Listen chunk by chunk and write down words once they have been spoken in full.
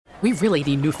We really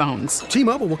need new phones.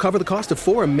 T-Mobile will cover the cost of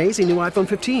 4 amazing new iPhone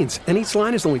 15s, and each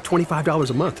line is only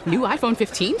 $25 a month. New iPhone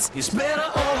 15s? It's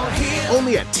better over here.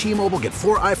 Only at T-Mobile, get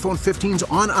 4 iPhone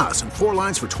 15s on us and 4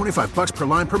 lines for $25 per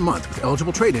line per month with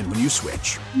eligible trade-in when you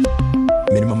switch.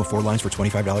 Minimum of 4 lines for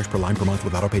 $25 per line per month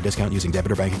with autopay discount using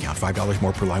debit or bank account. $5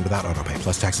 more per line without autopay,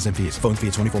 plus taxes and fees. Phone fee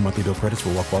at 24 monthly bill credits for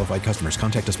well-qualified customers.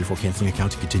 Contact us before canceling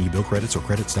account to continue bill credits or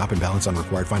credit stop and balance on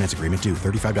required finance agreement due.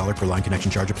 $35 per line connection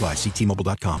charge applies. See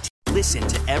T-Mobile.com. Listen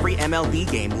to every MLB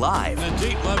game live. In the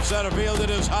deep left center field, it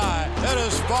is high, it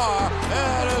is far,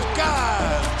 it is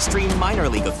gone. Stream minor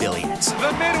league affiliates.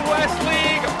 The Midwest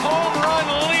League home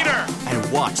run leader.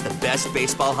 And watch the best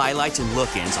baseball highlights and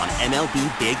look-ins on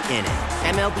MLB Big Inning.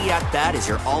 MLB At Bat is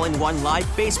your all-in-one live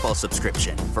baseball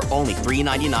subscription for only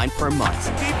 $3.99 per month.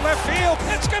 Deep left field,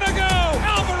 it's gonna go.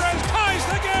 Alvarez ties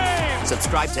the game.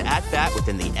 Subscribe to At Bat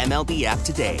within the MLB app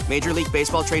today. Major League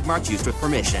Baseball trademarks used with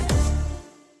permission.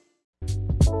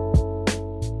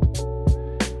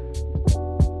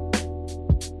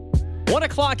 1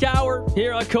 o'clock hour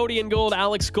here on Cody and Gold.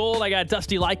 Alex Gold. I got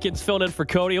Dusty Likens filling in for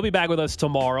Cody. He'll be back with us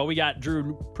tomorrow. We got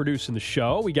Drew producing the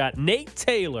show. We got Nate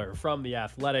Taylor from The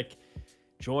Athletic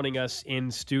joining us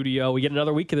in studio. We get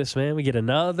another week of this, man. We get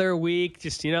another week.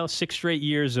 Just, 6 straight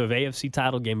years of AFC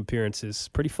title game appearances.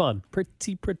 Pretty fun.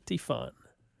 Pretty fun.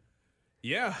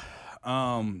 Yeah.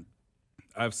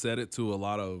 I've said it to a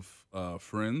lot of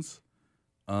friends.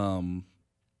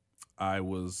 I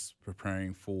was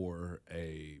preparing for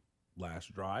a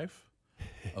last drive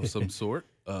of some sort,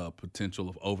 potential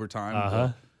of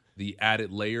overtime, the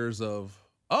added layers of,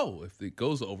 if it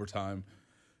goes to overtime,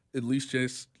 at least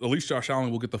Josh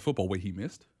Allen will get the football. Wait, he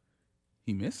missed?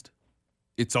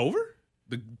 It's over?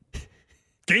 The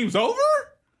game's over?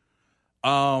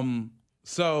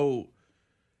 So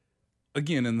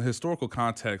again, in the historical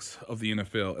context of the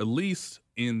NFL, at least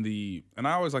and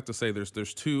I always like to say there's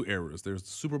 2 eras. There's the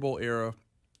Super Bowl era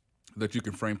that you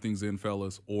can frame things in,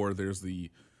 fellas, or there's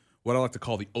what I like to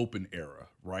call the open era,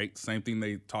 right? Same thing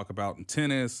they talk about in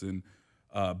tennis and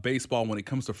baseball when it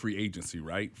comes to free agency,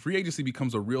 right? Free agency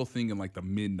becomes a real thing in like the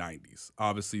mid-90s.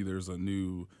 Obviously, there's a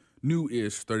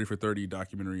new-ish 30 for 30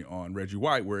 documentary on Reggie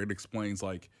White where it explains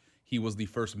like he was the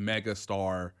first mega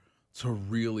star to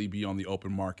really be on the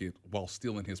open market while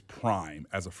still in his prime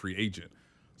as a free agent.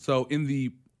 So in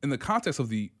the context of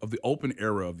the open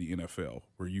era of the NFL,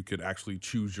 where you could actually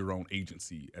choose your own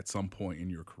agency at some point in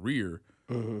your career,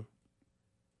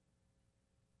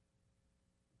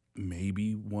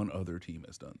 maybe one other team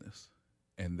has done this,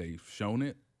 and they've shown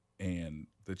it, and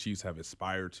the Chiefs have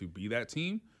aspired to be that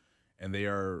team, and they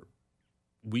are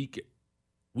week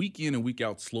in and week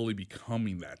out slowly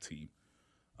becoming that team.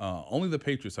 Only the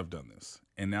Patriots have done this,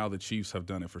 and now the Chiefs have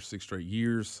done it for 6 straight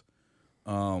years.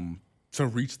 To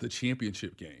reach the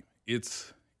championship game.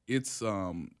 It's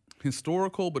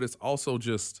historical, but it's also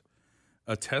just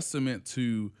a testament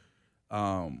to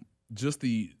just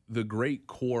the great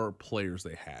core players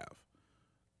they have.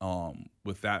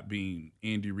 With that being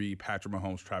Andy Reid, Patrick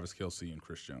Mahomes, Travis Kelce, and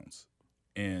Chris Jones.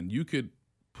 And you could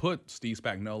put Steve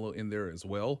Spagnuolo in there as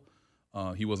well.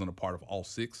 He wasn't a part of all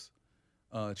 6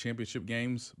 championship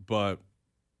games, but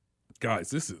guys,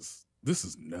 this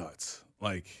is nuts.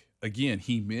 Like, again,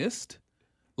 he missed.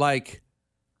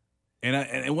 And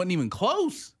it wasn't even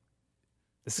close.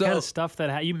 It's the kind of stuff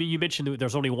that you mentioned that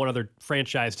there's only one other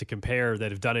franchise to compare that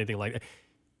have done anything like that.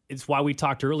 It's why we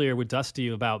talked earlier with Dusty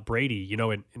about Brady,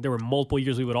 and there were multiple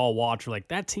years we would all watch. We're like,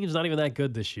 that team's not even that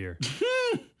good this year.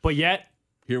 But yet,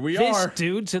 here we this are.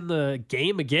 Dude's in the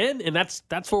game again, and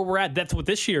that's where we're at. That's what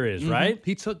this year is, right?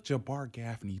 He took Jabbar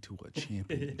Gaffney to a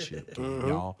championship game,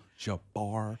 y'all.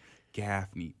 Jabbar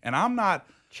Gaffney. And I'm not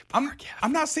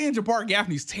saying Jabbar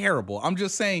Gaffney's terrible. I'm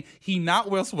just saying he not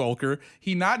Wes Welker.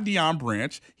 He not Deion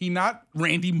Branch. He not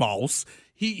Randy Moss.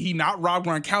 He not Rob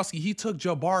Gronkowski. He took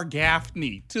Jabbar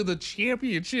Gaffney to the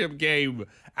championship game,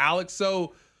 Alex.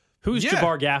 So who's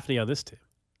Jabbar Gaffney on this team?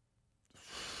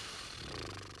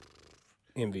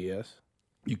 MVS.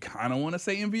 You kind of want to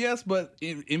say MVS, but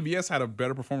MVS had a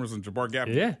better performance than Jabbar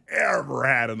Gaffney ever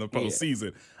had in the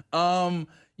postseason.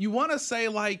 You want to say,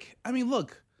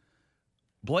 look,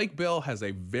 Blake Bell has a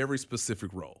very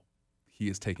specific role. He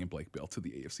is taking Blake Bell to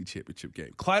the AFC Championship game.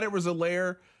 Clyde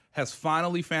Edwards-Helaire has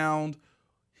finally found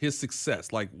his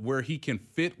success, like where he can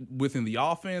fit within the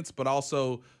offense, but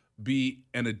also be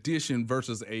an addition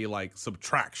versus a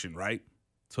subtraction, right?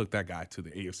 Took that guy to the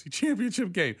AFC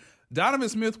Championship game. Donovan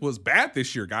Smith was bad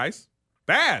this year, guys.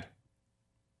 Bad.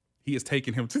 He has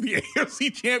taken him to the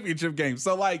AFC Championship game.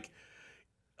 So,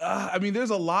 there's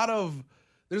a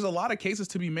lot of cases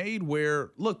to be made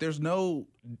where, look, there's no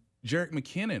Jerick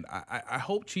McKinnon, I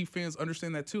hope Chief fans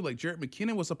understand that too. Like, Jerick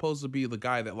McKinnon was supposed to be the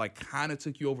guy that like kind of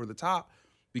took you over the top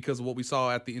because of what we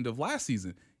saw at the end of last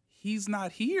season. He's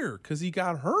not here because he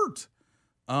got hurt.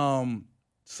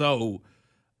 So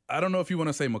I don't know if you want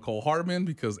to say McCole Hardman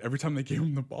because every time they gave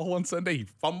him the ball on Sunday, he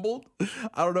fumbled.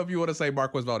 I don't know if you want to say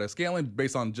Marquez Valdez-Scantling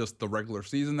based on just the regular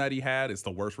season that he had. It's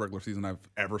the worst regular season I've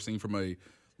ever seen from a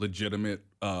legitimate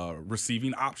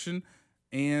receiving option.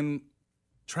 And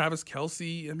Travis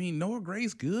Kelce, I mean, Noah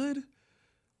Gray's good.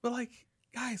 But, like,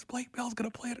 guys, Blake Bell's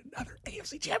going to play another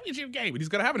AFC Championship game. And he's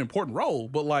going to have an important role.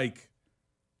 But, like,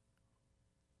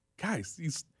 guys,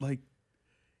 he's like,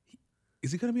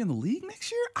 is he going to be in the league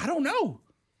next year? I don't know.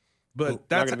 But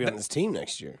that's not going to be on this team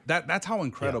next year. That's how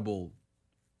incredible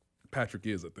Patrick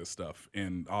is at this stuff.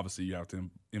 And obviously you have to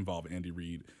involve Andy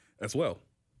Reid as well.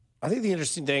 I think the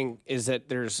interesting thing is that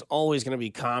there's always going to be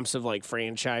comps of like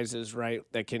franchises, right,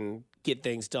 that can get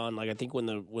things done. Like I think when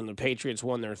the Patriots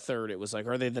won their third, it was like,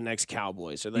 are they the next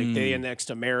Cowboys? Or like they the next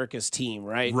America's team,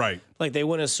 right? Right. Like they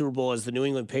won a Super Bowl as the New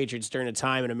England Patriots during a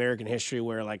time in American history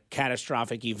where like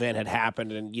catastrophic event had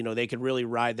happened and, you know, they could really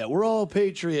ride that. We're all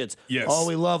Patriots. Yes. Oh,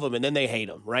 we love them. And then they hate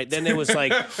them, right? Then it was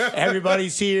like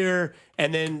everybody's here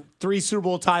and then 3 Super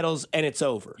Bowl titles and it's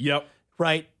over. Yep.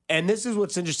 Right? And this is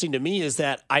what's interesting to me is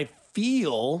that I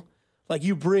feel like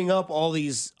you bring up all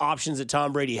these options that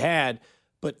Tom Brady had,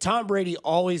 but Tom Brady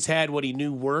always had what he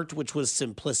knew worked, which was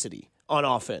simplicity on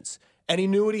offense. And he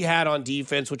knew what he had on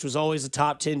defense, which was always a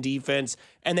top 10 defense,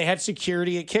 and they had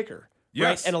security at kicker.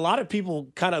 Yes. Right? And a lot of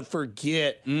people kind of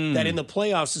forget that in the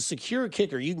playoffs, a secure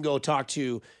kicker, you can go talk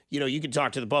to, you can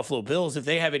talk to the Buffalo Bills if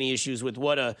they have any issues with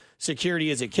what a security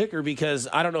is at kicker, because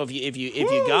I don't know if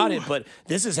you got it, but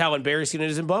this is how embarrassing it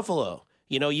is in Buffalo.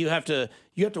 You have to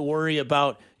worry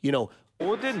about,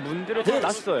 모든 문제를 다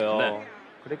났어요. 네.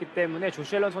 그렇기 때문에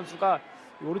조시 앨런 선수가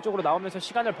오른쪽으로 나오면서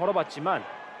시간을 벌어봤지만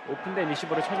오픈된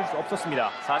리시버를 찾을 수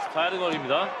없었습니다. 44야드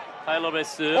거리입니다. 타일러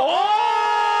베스.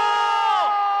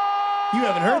 You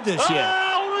haven't heard this yet.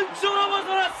 오른쪽으로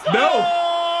벗어났어요. No.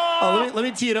 Oh, let me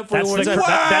tee it up for you.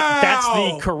 That's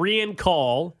the Korean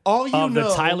call of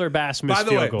the Tyler Bass missed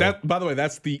field goal. By the way,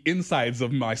 that's the insides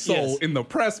of my soul in the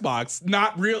press box.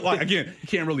 Not real. Like, again, you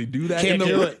can't really do that. Can't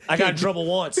do it. I got in trouble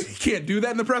once. You can't do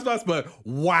that in the press box. But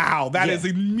wow, that is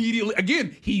immediately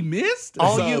again. He missed.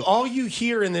 All you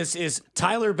hear in this is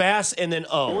Tyler Bass and then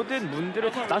모든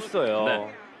문제를 다 났어요.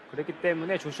 네. 그렇기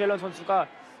때문에 조시 앨런 선수가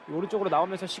오른쪽으로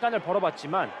나오면서 시간을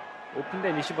벌어봤지만.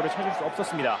 오픈된 리시버를 찾을 수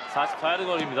없었습니다. 44야드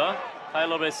거리입니다.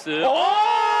 타일러 베스.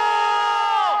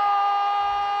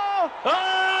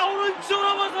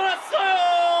 오른쪽으로 벗어났어요.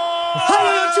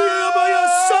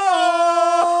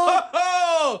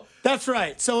 That's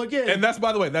right. So again, and that's,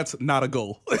 by the way, that's not a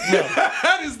goal. No.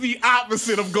 That is the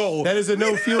opposite of goal. That is a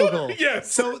no field goal.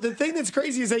 Yes. So the thing that's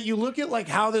crazy is that you look at like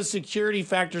how the security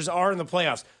factors are in the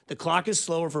playoffs. The clock is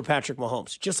slower for Patrick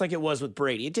Mahomes, just like it was with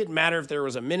Brady. It didn't matter if there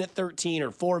was a minute 13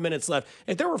 or 4 minutes left.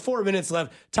 If there were 4 minutes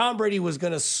left, Tom Brady was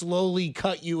going to slowly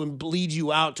cut you and bleed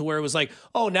you out to where it was like,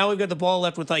 oh, now we've got the ball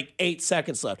left with like 8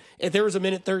 seconds left. If there was a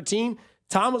minute 13,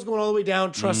 Tom was going all the way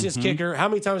down, trusting his kicker. How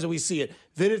many times did we see it?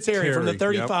 Vinatieri from the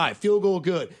 35, field goal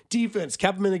good. Defense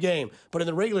kept him in the game. But in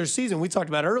the regular season, we talked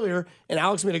about earlier, and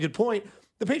Alex made a good point,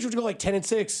 the Patriots go like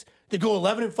 10-6. They go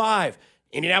 11-5.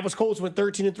 Indianapolis Colts went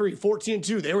 13-3,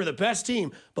 14-2. They were the best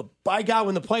team. But by God,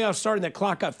 when the playoffs started and that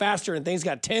clock got faster and things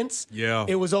got tense,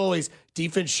 it was always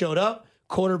defense showed up,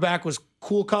 quarterback was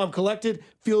cool, calm, collected,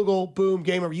 field goal, boom,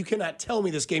 game over. You cannot tell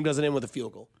me this game doesn't end with a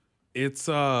field goal. It's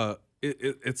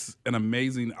it's an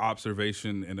amazing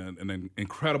observation and an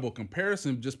incredible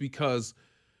comparison just because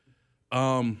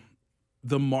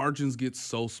the margins get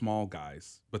so small,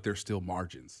 guys, but they're still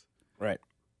margins. Right.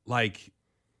 Like,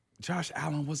 Josh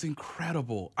Allen was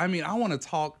incredible. I mean, I want to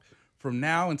talk from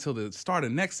now until the start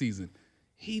of next season.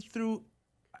 He threw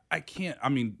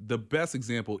the best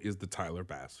example is the Tyler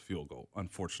Bass field goal,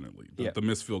 unfortunately, the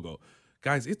missed field goal.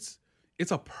 Guys, it's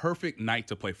a perfect night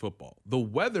to play football. The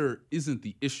weather isn't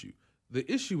the issue. The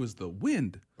issue is the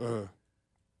wind.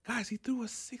 Guys, he threw a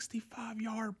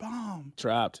 65-yard bomb.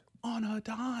 Dropped. On a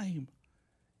dime.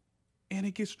 And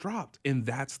it gets dropped. And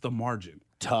that's the margin.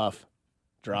 Tough.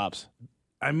 Drops.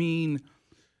 I mean,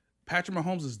 Patrick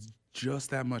Mahomes is just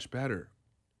that much better.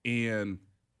 And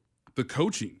the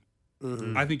coaching,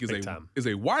 I think, is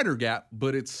a wider gap,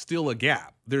 but it's still a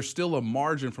gap. There's still a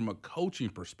margin from a coaching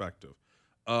perspective.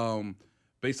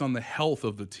 Based on the health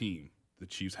of the team, the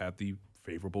Chiefs had the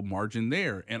favorable margin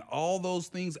there. And all those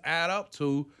things add up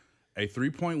to a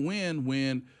 3-point win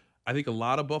when I think a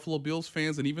lot of Buffalo Bills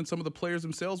fans and even some of the players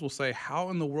themselves will say,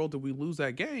 how in the world did we lose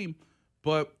that game?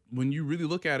 But when you really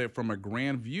look at it from a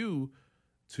grand view,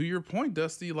 to your point,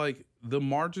 Dusty, like the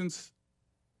margins,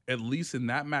 at least in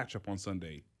that matchup on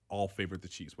Sunday, all favored the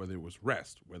Chiefs, whether it was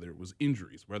rest, whether it was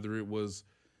injuries, whether it was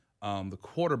the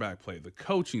quarterback play, the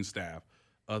coaching staff,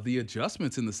 the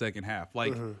adjustments in the second half.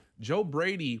 Like Joe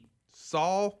Brady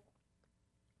saw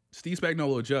Steve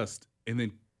Spagnuolo adjust and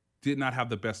then could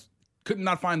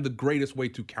not find the greatest way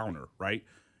to counter, right?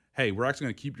 Hey, we're actually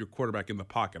going to keep your quarterback in the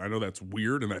pocket. I know that's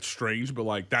weird and that's strange, but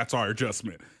like that's our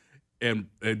adjustment. And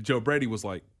Joe Brady was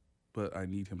like, but I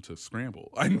need him to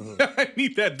scramble. I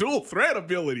need that dual threat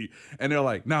ability. And they're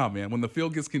like, nah, man, when the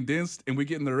field gets condensed and we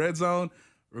get in the red zone,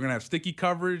 we're going to have sticky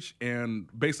coverage. And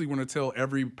basically we're going to tell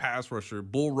every pass rusher,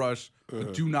 bull rush,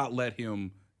 but do not let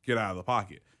him get out of the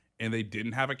pocket. And they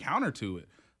didn't have a counter to it.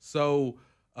 So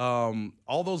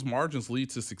all those margins lead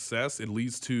to success. It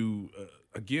leads to,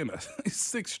 again, a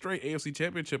 6th straight AFC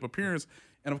Championship appearance.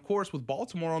 And, of course, with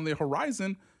Baltimore on the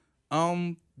horizon,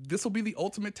 this will be the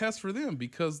ultimate test for them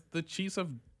because the Chiefs have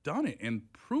done it and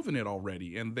proven it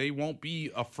already, and they won't be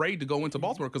afraid to go into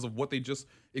Baltimore because of what they just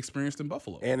experienced in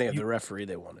Buffalo. And they have the referee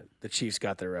they wanted. The Chiefs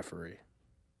got their referee,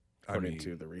 according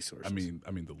to the resources.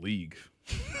 I mean, the league.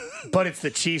 But it's the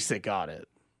Chiefs that got it.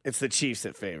 It's the Chiefs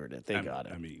that favored it. They got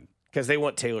it. Because they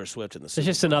want Taylor Swift in the Super Bowl.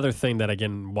 It's just another thing that,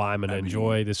 again, why I'm going to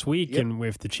enjoy this week and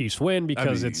if the Chiefs win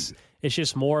because it's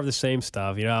just more of the same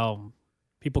stuff, you know.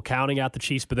 People counting out the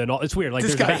Chiefs, but then it's weird. Like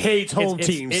this guy hates home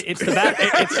teams. It's the back.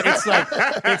 It's like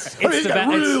it's the back.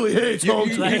 Really hates home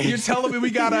teams. You're telling me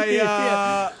we got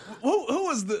a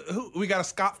we got a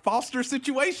Scott Foster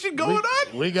situation going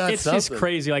on? We got it's something. Just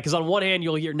crazy. Like because on one hand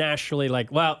you'll hear nationally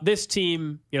like, well, this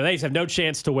team, you know, they just have no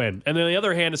chance to win, and then on the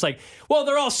other hand it's like, well,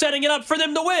 they're all setting it up for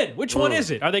them to win. Which one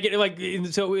is it? Are they getting like?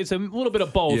 So it's a little bit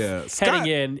of both heading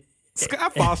in.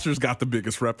 Scott Foster's got the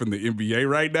biggest rep in the NBA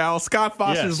right now. Scott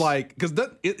Foster's like, because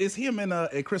it's him and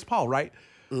Chris Paul, right?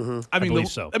 I mean,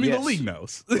 so. The league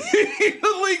knows.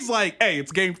 The league's like, hey,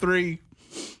 it's game 3,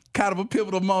 kind of a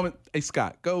pivotal moment. Hey,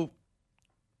 Scott, go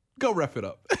ref it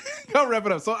up. Go ref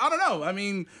it up. So I don't know. I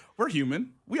mean, we're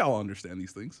human. We all understand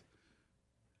these things.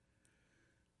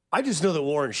 I just know that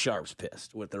Warren Sharp's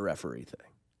pissed with the referee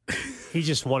thing. He's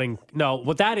just wanting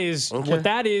what that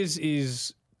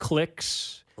is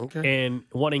clicks. And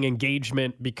wanting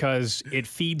engagement because it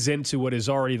feeds into what is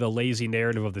already the lazy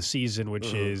narrative of the season,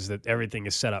 which is that everything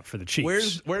is set up for the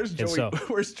Chiefs. Where's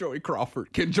Joey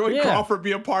Crawford? Can Joey Crawford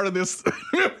be a part of this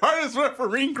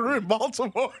refereeing crew in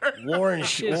Baltimore? Warren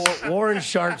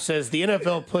Sharp says the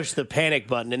NFL pushed the panic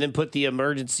button and then put the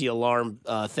emergency alarm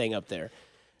thing up there.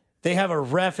 They have a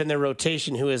ref in their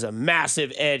rotation who has a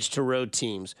massive edge to road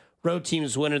teams. Road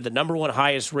teams win at the number 1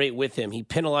 highest rate with him. He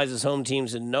penalizes home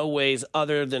teams in no ways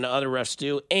other than other refs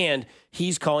do, and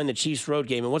he's calling the Chiefs road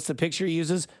game. And what's the picture he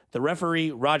uses? The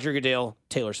referee, Roger Goodell,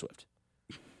 Taylor Swift.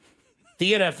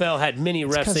 The NFL had many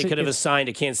refs they could have assigned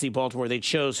to Kansas City, Baltimore. They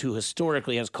chose who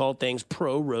historically has called things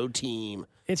pro road team.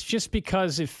 It's just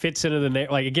because it fits into the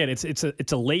like again. It's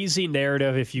a lazy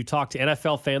narrative. If you talk to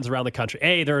NFL fans around the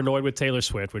country, they're annoyed with Taylor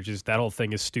Swift, which is that whole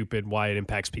thing is stupid. Why it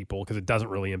impacts people because it doesn't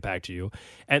really impact you.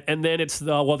 And then it's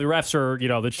the refs are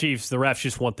the Chiefs. The refs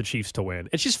just want the Chiefs to win.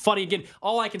 It's just funny. Again,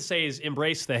 all I can say is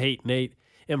embrace the hate, Nate.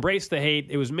 Embrace the hate.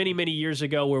 It was many, many years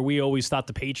ago where we always thought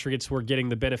the Patriots were getting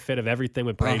the benefit of everything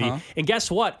with Brady. And guess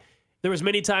what? There was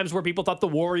many times where people thought the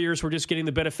Warriors were just getting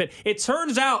the benefit. It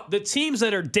turns out the teams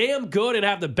that are damn good and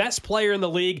have the best player in the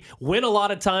league win a lot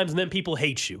of times, and then people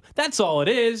hate you. That's all it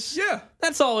is. Yeah.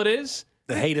 That's all it is.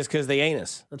 The hate is because they ain't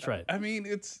us. That's right. I mean,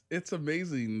 it's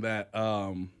amazing that,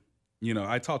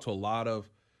 I talked to a lot of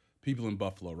people in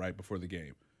Buffalo right before the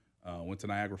game. Went to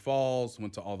Niagara Falls,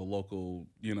 went to all the local,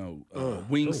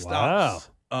 wing stops.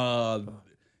 Wow.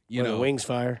 The wings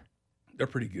fire. They're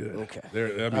pretty good.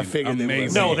 Okay. I figured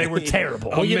amazing. No, they were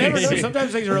terrible. Well, you never know.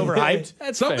 Sometimes things are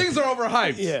overhyped. Some things are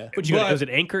overhyped. Yeah. Is it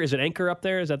Anchor? Is it Anchor up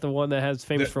there? Is that the one that has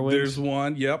famous for wings? There's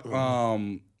one. Yep.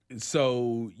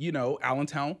 So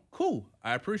Allentown, cool.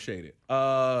 I appreciate it.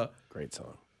 Great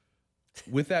song.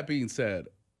 With that being said,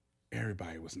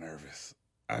 everybody was nervous.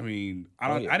 I mean,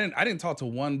 I didn't talk to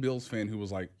one Bills fan who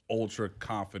was like ultra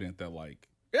confident that like,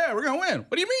 yeah, we're gonna win.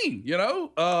 What do you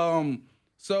mean?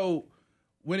 So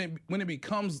when it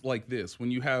becomes like this,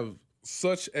 when you have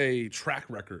such a track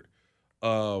record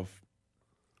of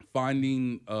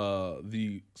finding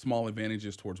the small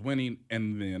advantages towards winning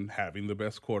and then having the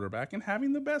best quarterback and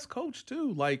having the best coach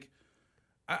too, like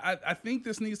I think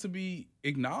this needs to be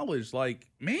acknowledged. Like,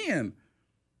 man,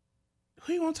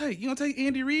 who you gonna take? You gonna take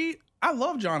Andy Reid? I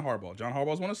love John Harbaugh. John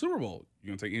Harbaugh's won a Super Bowl. You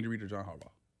gonna take Andy Reid or John Harbaugh?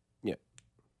 Yeah.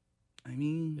 I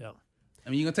mean,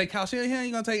 you gonna take Kyle Shanahan?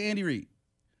 You gonna take Andy Reid?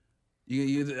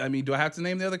 Do I have to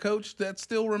name the other coach that's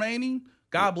still remaining?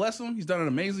 God bless him. He's done an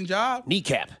amazing job.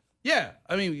 Kneecap. Yeah.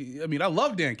 I mean, I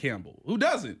love Dan Campbell. Who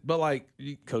doesn't? But, like,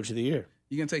 Coach of the Year.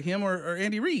 You can take him or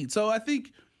Andy Reid. So I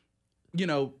think,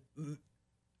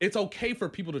 it's okay for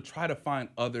people to try to find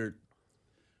other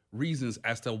reasons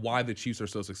as to why the Chiefs are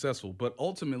so successful. But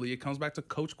ultimately, it comes back to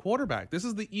coach quarterback. This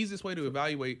is the easiest way to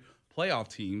evaluate playoff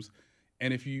teams.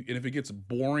 And if it gets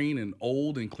boring and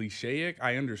old and clichéic,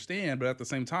 I understand. But at the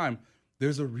same time,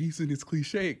 there's a reason it's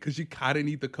cliche because you kind of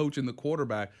need the coach and the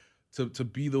quarterback to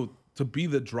be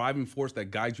the driving force that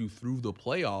guides you through the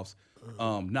playoffs.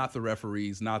 Not the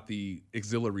referees, not the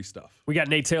auxiliary stuff. We got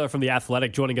Nate Taylor from The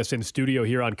Athletic joining us in studio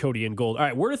here on Cody and Gold. All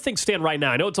right, where do things stand right now?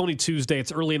 I know it's only Tuesday.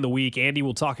 It's early in the week. Andy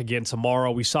will talk again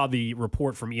tomorrow. We saw the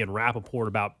report from Ian Rappaport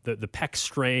about the pec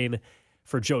strain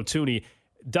for Joe Thuney.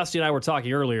 Dusty and I were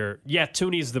talking earlier. Yeah,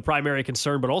 Thuney's the primary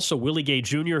concern, but also Willie Gay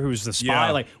Jr., who's the spy.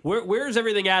 Yeah. Like, where's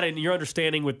everything at in your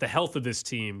understanding with the health of this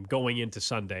team going into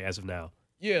Sunday as of now?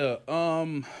 Yeah,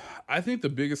 I think the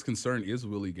biggest concern is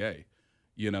Willie Gay.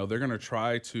 They're going to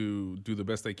try to do the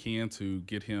best they can to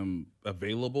get him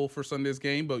available for Sunday's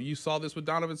game. But you saw this with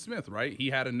Donovan Smith, right? He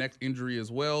had a neck injury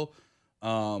as well.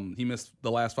 He missed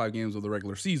the last 5 games of the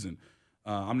regular season.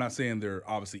 I'm not saying they're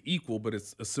obviously equal, but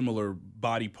it's a similar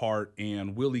body part.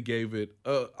 And Willie gave it,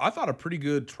 I thought, a pretty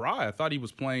good try. I thought he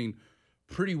was playing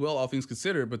pretty well, all things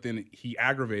considered, but then he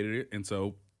aggravated it, and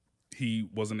so he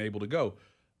wasn't able to go.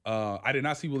 I did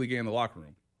not see Willie Gay in the locker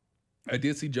room. I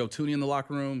did see Joe Thuney in the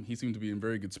locker room. He seemed to be in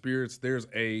very good spirits. There's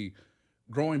a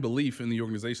growing belief in the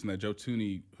organization that Joe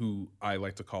Thuney, who I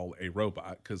like to call a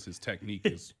robot because his technique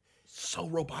is so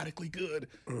robotically good.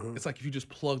 Mm-hmm. It's like if you just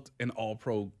plugged an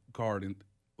all-pro guard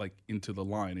into the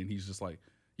line, and he's just like,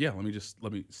 yeah,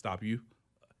 let me stop you.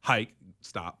 Hike,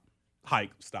 stop.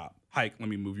 Hike, stop. Hike, let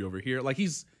me move you over here. Like,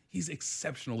 he's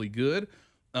exceptionally good.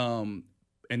 And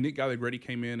Nick Gallegretti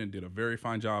came in and did a very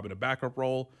fine job in a backup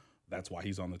role. That's why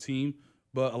he's on the team.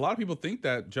 But a lot of people think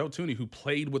that Joe Thuney, who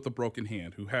played with a broken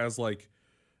hand, who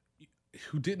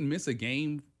didn't miss a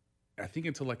game, I think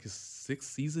until like his 6th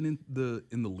season in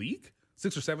the league,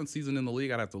 6th or 7th season in the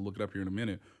league. I'd have to look it up here in a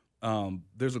minute.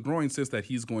 There's a growing sense that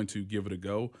he's going to give it a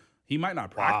go. He might not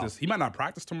practice. Wow. He might not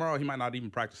practice tomorrow. He might not even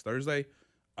practice Thursday.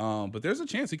 But there's a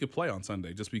chance he could play on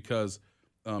Sunday just because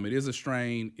it is a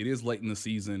strain. It is late in the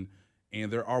season,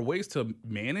 and there are ways to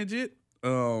manage it.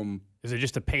 Is it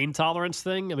just a pain tolerance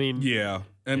thing? I mean, yeah.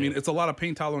 I mean, it's a lot of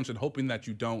pain tolerance and hoping that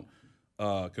you don't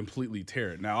completely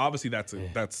tear it. Now, obviously, that's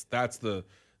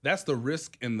the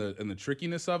risk and the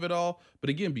trickiness of it all. But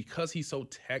again, because he's so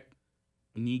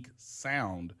technique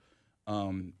sound,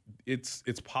 it's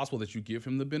possible that you give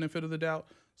him the benefit of the doubt.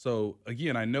 So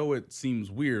again, I know it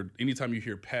seems weird. Anytime you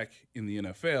hear Peck in the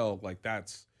NFL, like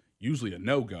that's usually a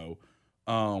no-go.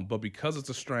 But because it's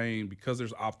a strain, because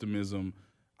there's optimism,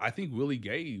 I think Willie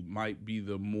Gay might be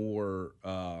the more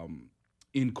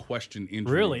in question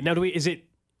injury. Really? Now, do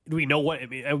we know what? I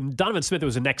mean, Donovan Smith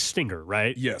was a neck stinger,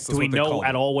 right? Yes. Do we know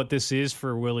at all what this is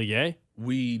for Willie Gay?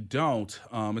 We don't.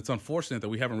 It's unfortunate that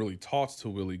we haven't really talked to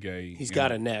Willie Gay. He's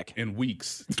got a neck in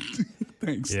weeks.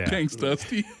 Thanks,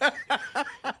 Dusty.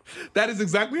 That is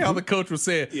exactly how the coach was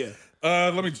saying. Yeah.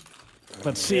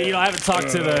 Let's see. I haven't talked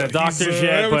to the doctors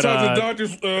yet, but talked to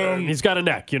doctors. He's got a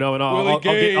neck, and I'll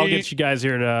get you guys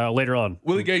here later on.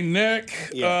 Willie Gay neck.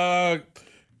 Yeah.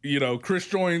 Chris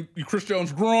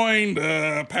Jones groin,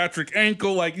 Patrick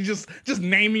ankle, like you just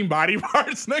naming body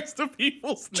parts next to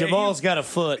people's names. Jamal's got a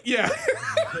foot. Yeah.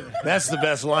 That's the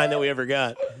best line that we ever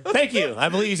got. Thank you. I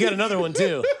believe he's got another one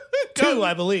too. Two,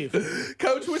 I believe.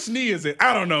 Coach, which knee is it?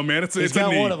 I don't know, man. It's a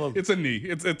knee. One of them. It's a knee.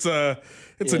 It's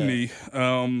a knee.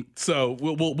 So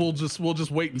we'll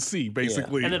just wait and see,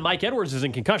 basically. Yeah. And then Mike Edwards is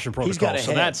in concussion protocol. He's got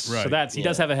a head. So he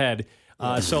does have a head.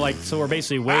 So we're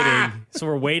basically waiting. So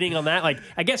we're waiting on that. Like,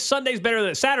 I guess Sunday's better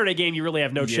than Saturday game. You really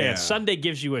have no chance. Sunday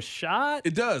gives you a shot.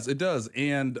 It does.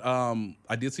 And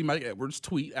I did see Mike Edwards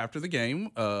tweet after the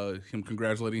game, him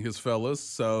congratulating his fellas.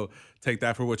 So take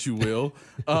that for what you will.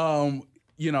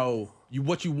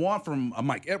 What you want from a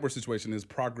Mike Edwards situation is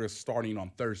progress starting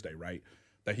on Thursday, right?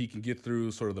 That he can get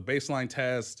through sort of the baseline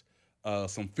test,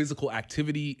 some physical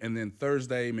activity, and then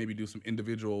Thursday maybe do some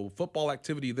individual football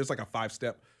activity. There's like a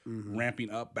 5-step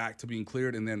ramping up back to being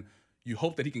cleared, and then you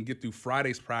hope that he can get through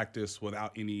Friday's practice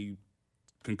without any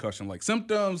concussion-like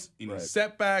symptoms, any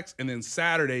setbacks, and then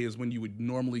Saturday is when you would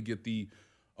normally get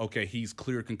he's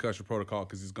cleared concussion protocol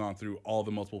because he's gone through all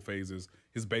the multiple phases.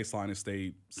 His baseline has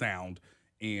stayed sound,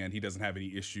 and he doesn't have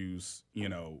any issues,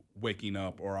 waking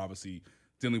up or obviously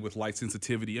dealing with light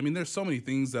sensitivity. I mean, there's so many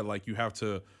things that like you have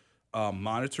to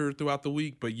monitor throughout the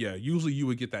week. But yeah, usually you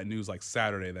would get that news like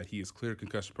Saturday that he is cleared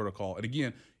concussion protocol. And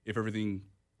again, if everything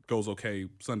goes okay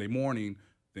Sunday morning,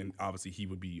 then obviously he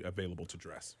would be available to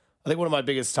dress. I think one of my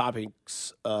biggest talking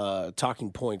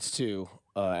points too,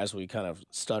 as we kind of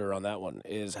stutter on that one,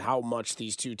 is how much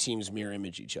these two teams mirror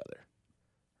image each other.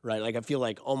 Right? Like, I feel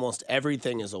like almost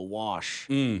everything is a wash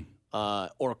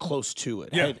or close to it.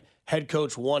 Yeah. Head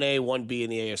coach 1A, 1B in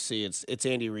the AFC, it's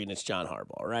Andy Reid and it's John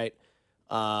Harbaugh, right?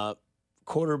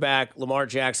 Quarterback, Lamar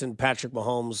Jackson, Patrick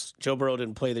Mahomes. Joe Burrow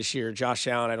didn't play this year. Josh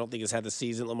Allen, I don't think has had the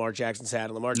season Lamar Jackson's had.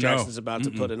 And Lamar Jackson's about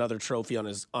to put another trophy on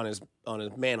his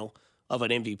mantle of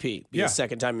an MVP, be a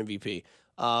second-time MVP.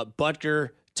 Butker,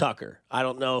 Tucker. I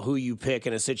don't know who you pick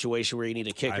in a situation where you need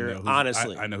a kicker,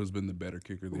 honestly. I know who's been the better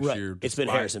kicker this year. It's been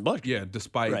Harrison Butker. Yeah,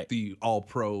 despite the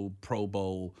All-Pro, Pro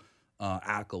Bowl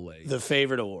accolade. The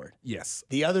favorite award. Yes.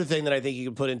 The other thing that I think you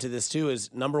can put into this, too,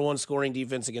 is number 1 scoring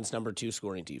defense against number 2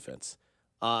 scoring defense.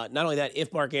 Not only that,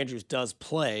 if Mark Andrews does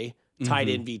play, tight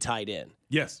end v. tight end.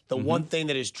 Yes. The one thing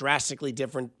that is drastically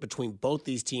different between both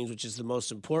these teams, which is the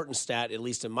most important stat, at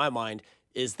least in my mind,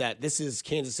 is that this is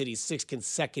Kansas City's 6th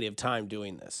consecutive time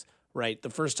doing this, right? The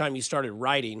first time you started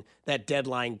writing, that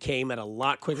deadline came at a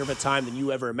lot quicker of a time than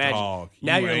you ever imagined.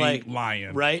 Now you're like,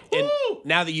 lying. Right? Woo! And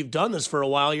now that you've done this for a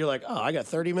while, you're like, oh, I got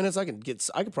 30 minutes. I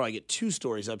could probably get 2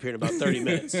 stories up here in about 30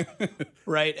 minutes.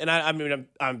 Right? And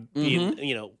I'm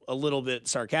being, a little bit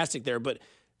sarcastic there, but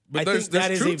I think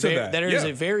that is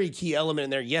a very key element in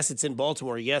there. Yes, it's in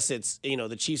Baltimore. Yes, it's,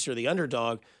 the Chiefs are the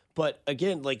underdog. But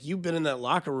again, like, you've been in that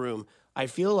locker room. I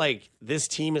feel like this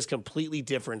team is completely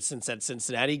different since that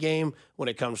Cincinnati game when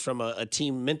it comes from a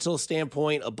team mental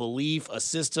standpoint, a belief, a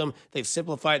system. They've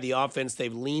simplified the offense.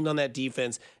 They've leaned on that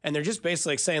defense. And they're just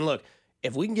basically like saying, look,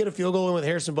 if we can get a field goal in with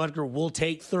Harrison Butker, we'll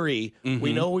take 3.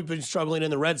 We know we've been struggling in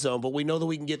the red zone, but we know that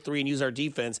we can get 3 and use our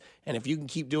defense. And if you can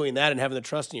keep doing that and having the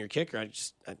trust in your kicker,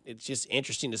 it's just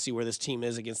interesting to see where this team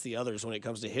is against the others when it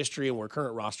comes to history and where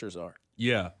current rosters are.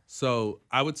 Yeah. So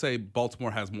I would say Baltimore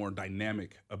has more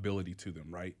dynamic ability to them,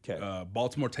 right? Okay.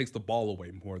 Baltimore takes the ball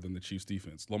away more than the Chiefs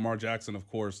defense. Lamar Jackson, of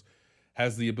course,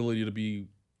 has the ability to be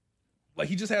like,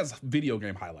 he just has video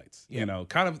game highlights,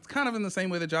 kind of in the same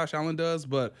way that Josh Allen does,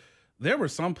 but there were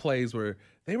some plays where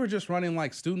they were just running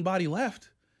like student body left,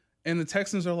 and the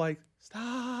Texans are like, stop,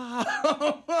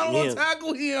 I don't want to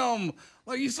tackle him.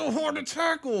 Like, he's so hard to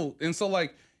tackle. And so,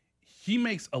 like, he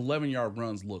makes 11-yard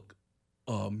runs look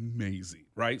amazing,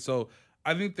 right? So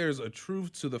I think there's a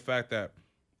truth to the fact that,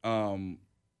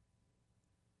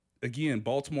 again,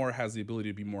 Baltimore has the ability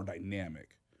to be more dynamic.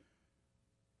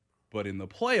 But in the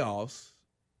playoffs,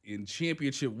 in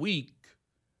championship week,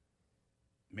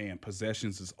 man,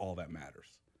 possessions is all that matters.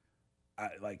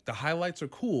 Like, the highlights are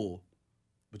cool,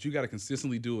 but you got to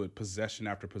consistently do it possession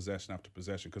after possession after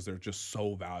possession because they're just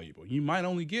so valuable. You might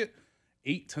only get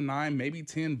 8 to 9, maybe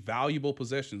 10 valuable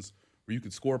possessions where you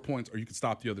could score points or you could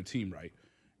stop the other team, right?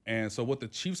 And so what the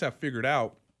Chiefs have figured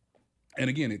out, and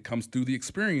again, it comes through the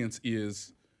experience,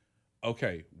 is,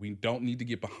 okay, we don't need to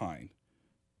get behind.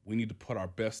 We need to put our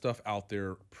best stuff out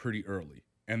there pretty early.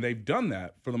 And they've done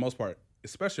that for the most part,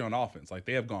 especially on offense. Like,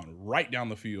 they have gone right down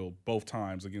the field both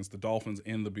times against the Dolphins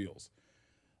and the Bills.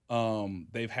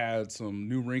 They've had some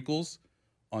new wrinkles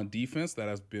on defense that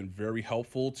has been very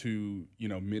helpful to,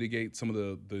 mitigate some of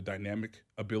the dynamic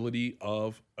ability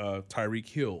of Tyreek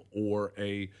Hill or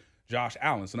a Josh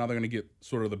Allen. So now they're going to get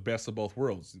sort of the best of both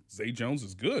worlds. Zay Jones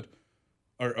is good.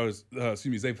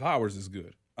 Zay Flowers is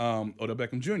good. Odell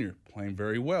Beckham Jr. playing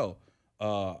very well.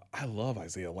 I love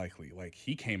Isaiah Likely. Like,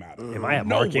 he came out of I have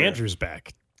Mark Andrews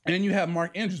back. And then you have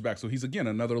Mark Andrews back. So he's, again,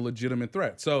 another legitimate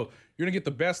threat. So you're going to get the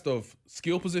best of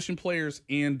skill position players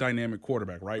and dynamic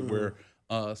quarterback, right? Where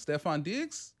Stephon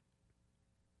Diggs,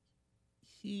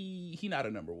 he not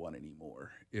a number 1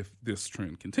 anymore if this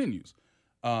trend continues.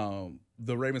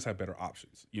 The Ravens have better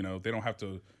options. They don't have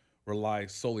to rely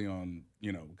solely on,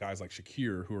 guys like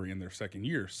Shakir who are in their second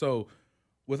year. So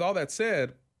with all that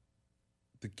said,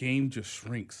 the game just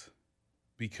shrinks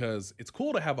because it's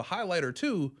cool to have a highlight or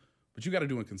two, but you got to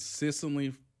do it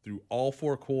consistently through all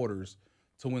 4 quarters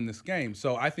to win this game.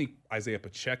 So I think Isaiah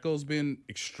Pacheco's been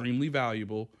extremely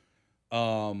valuable.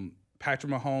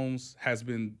 Patrick Mahomes has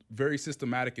been very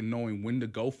systematic in knowing when to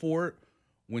go for it,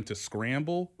 when to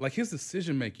scramble. Like, his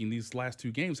decision-making these last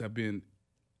 2 games have been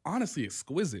honestly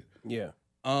exquisite. Yeah.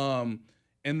 And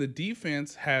the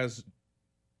defense has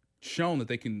shown that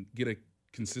they can get a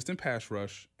consistent pass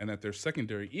rush and that their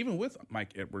secondary, even with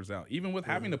Mike Edwards out, even with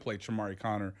having to play Chamari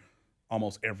Connor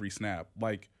almost every snap,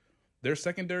 like, their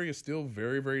secondary is still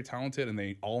very, very talented, and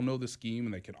they all know the scheme,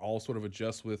 and they can all sort of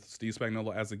adjust with Steve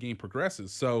Spagnuolo as the game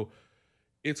progresses. So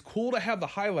it's cool to have the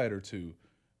highlight or two,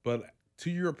 but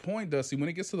to your point, Dusty, when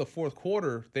it gets to the fourth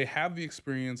quarter, they have the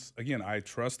experience. Again, I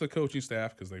trust the coaching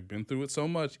staff because they've been through it so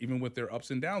much, even with their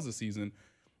ups and downs this season.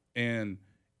 And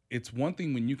it's one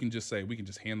thing when you can just say, we can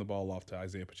just hand the ball off to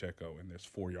Isaiah Pacheco, and there's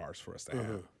 4 yards for us to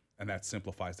have. And that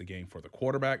simplifies the game for the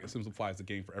quarterback. It simplifies the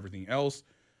game for everything else.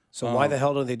 So why the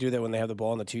hell don't they do that when they have the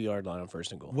ball on the 2-yard line on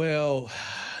 1st and goal? Well,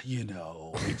 we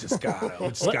just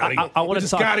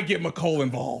gotta get McCole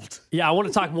involved. Yeah, I want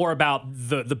to talk more about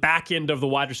the back end of the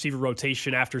wide receiver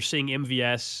rotation after seeing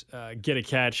MVS get a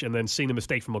catch and then seeing the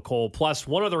mistake from McCole. Plus,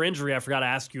 one other injury I forgot to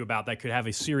ask you about that could have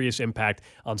a serious impact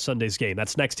on Sunday's game.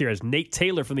 That's next here as Nate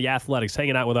Taylor from the Athletics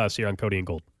hanging out with us here on Cody and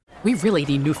Gold. We really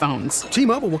need new phones.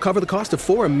 T-Mobile will cover the cost of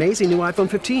 4 amazing new iPhone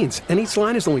 15s, and each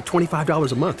line is only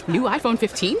 $25 a month. New iPhone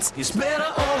 15s? It's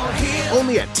better over here.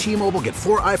 Only at T-Mobile, get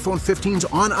 4 iPhone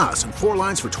 15s on us and 4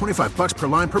 lines for $25 per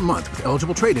line per month with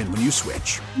eligible trade-in when you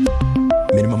switch.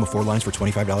 Minimum of 4 lines for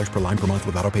 $25 per line per month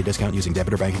with autopay discount using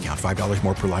debit or bank account. $5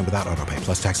 more per line without autopay,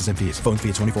 plus taxes and fees. Phone fee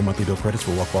at 24 monthly bill credits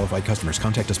for well-qualified customers.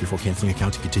 Contact us before canceling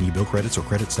account to continue bill credits or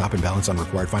credit stop and balance on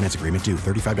required finance agreement due.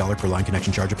 $35 per line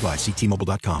connection charge applies. See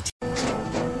T-Mobile.com.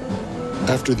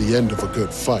 After the end of a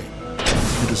good fight,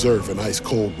 you deserve an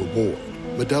ice-cold reward.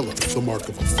 Modelo is the mark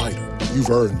of a fighter. You've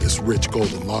earned this rich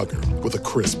golden lager with a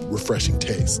crisp, refreshing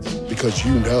taste. Because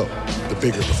you know, the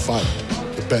bigger the fight,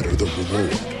 the better the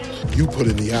reward. You put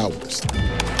in the hours,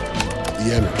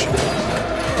 the energy,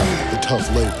 the tough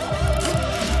labor.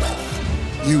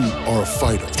 You are a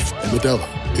fighter, and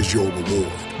Modelo is your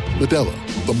reward.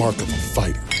 Modelo, the mark of a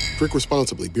fighter. Drink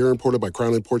responsibly. Beer imported by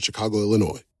Crown Imports, Chicago,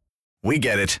 Illinois. We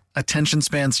get it. Attention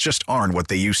spans just aren't what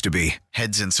they used to be.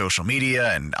 Heads in social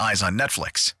media and eyes on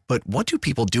Netflix. But what do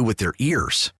people do with their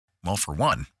ears? Well, for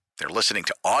one, they're listening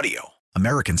to audio.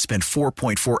 Americans spend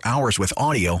 4.4 hours with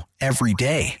audio every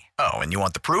day. Oh, and you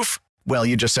want the proof? Well,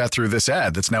 you just sat through this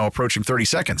ad that's now approaching 30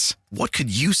 seconds. What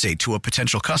could you say to a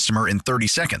potential customer in 30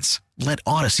 seconds? Let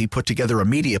Odyssey put together a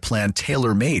media plan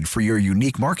tailor-made for your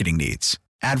unique marketing needs.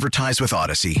 Advertise with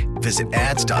Odyssey. Visit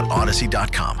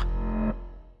ads.odyssey.com.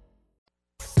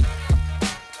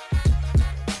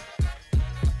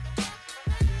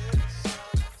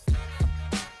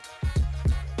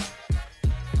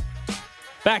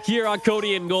 Back here on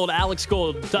Cody and Gold, Alex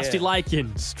Gold, Dusty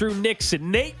Likens, Drew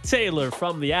Nixon, Nate Taylor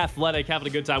from The Athletic, having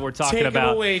a good time. We're talking about...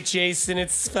 Take it away, Jason.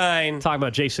 It's fine. Talking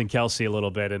about Jason Kelce a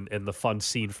little bit and the fun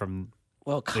scene from...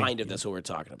 Well, kind of. That's what we're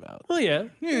talking about. Well, yeah.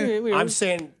 I'm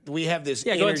saying we have this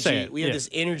energy. We have this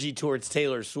energy towards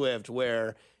Taylor Swift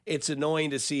where it's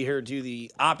annoying to see her do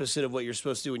the opposite of what you're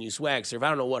supposed to do when you swag surf. I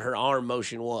don't know what her arm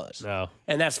motion was. No.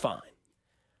 And that's fine.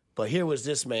 But here was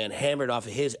this man hammered off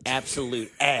of his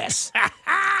absolute ass.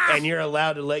 And you're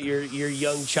allowed to let your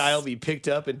young child be picked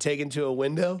up and taken to a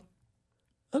window?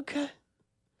 Okay.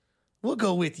 We'll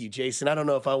go with you, Jason. I don't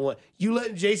know if I want you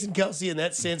letting Jason Kelce in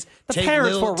that sense. The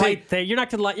parents were right there. You're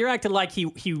acting like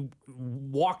he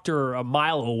walked her a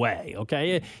mile away.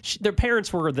 Okay, their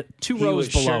parents were the two rows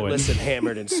below him. Shirtless and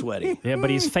hammered and sweaty. Yeah, but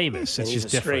he's famous. It's just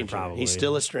different, probably. He's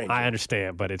still a stranger. I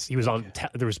understand, but he was on.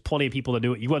 There was plenty of people that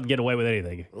knew it. You wouldn't get away with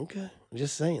anything. Okay, I'm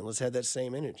just saying. Let's have that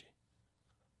same energy.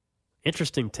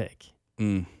 Interesting take.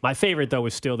 My favorite, though,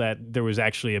 was still that there was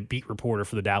actually a beat reporter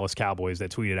for the Dallas Cowboys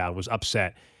that tweeted out and was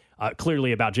upset,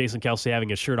 clearly about Jason Kelce having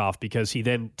his shirt off because he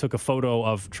then took a photo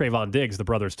of Trayvon Diggs, the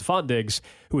brother of Stephon Diggs,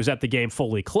 who was at the game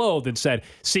fully clothed, and said,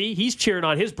 see, he's cheering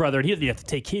on his brother, and he doesn't have to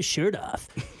take his shirt off.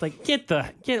 Like,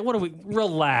 what do we,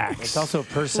 relax. It's also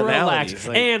personality. Relax.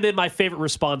 And then my favorite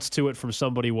response to it from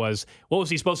somebody was, what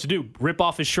was he supposed to do? Rip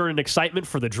off his shirt in excitement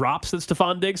for the drops that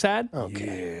Stephon Diggs had?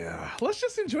 Okay. Yeah. Let's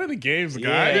just enjoy the games,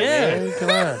 guys. Yeah. Come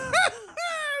on.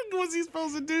 What's he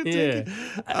supposed to do? Yeah.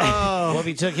 Well, if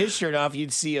he took his shirt off,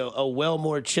 you'd see a well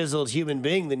more chiseled human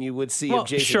being than you would see of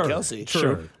Jason Kelce.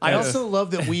 Sure. I also love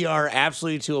that we are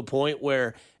absolutely to a point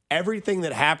where everything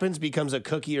that happens becomes a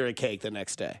cookie or a cake the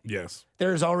next day. Yes.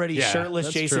 There's already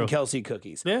shirtless Jason Kelce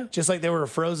cookies. Yeah. Just like there were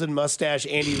frozen mustache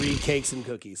Andy Reid cakes and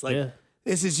cookies. Like,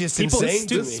 this is just insane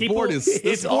to me.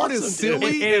 The sport is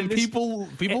silly and people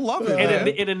love it. And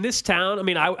in this town, I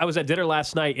mean, I was at dinner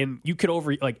last night, and you could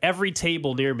every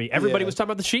table near me, everybody was talking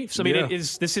about the Chiefs. I mean,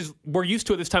 we're used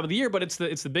to it this time of the year, but it's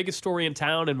the biggest story in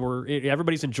town, and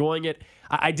everybody's enjoying it.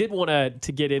 I did want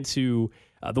to get into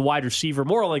the wide receiver,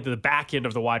 more like the back end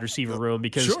of the wide receiver room,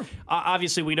 because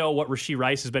obviously we know what Rashee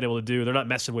Rice has been able to do. They're not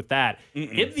messing with that.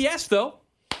 MVS, though.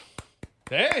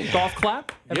 Hey. Golf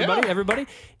clap. Everybody.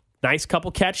 Nice couple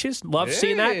catches. Love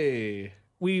seeing that.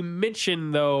 We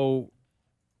mentioned, though,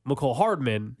 McCole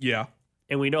Hardman. Yeah.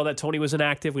 And we know that Tony was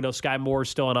inactive. We know Sky Moore is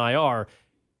still on IR.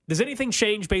 Does anything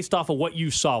change based off of what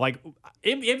you saw? Like,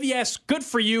 if yes, good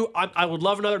for you. I would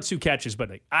love another 2 catches,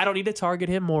 but I don't need to target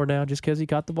him more now just because he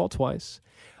caught the ball twice.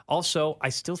 Also, I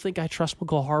still think I trust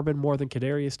McCole Hardman more than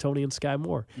Kadarius Toney and Sky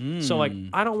Moore. So, like,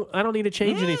 I don't need to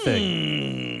change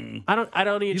anything. I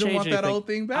don't need to change anything. You don't want that old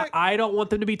thing back? I don't want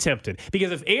them to be tempted.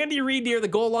 Because if Andy Reid near the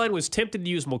goal line was tempted to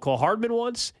use McCole Hardman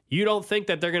once, you don't think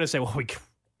that they're going to say, well,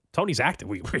 Tony's active.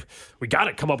 We got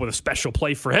to come up with a special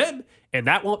play for him. And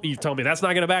that won't. You tell me that's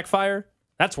not going to backfire?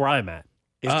 That's where I'm at.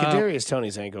 Is Kadarius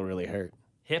Toney's ankle really hurt?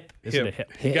 Hip? Isn't it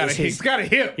hip? He's got a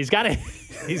hip. He's got a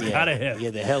hip.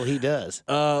 Yeah, the hell he does.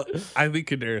 I think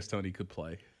Kadarius Toney could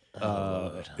play.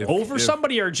 Over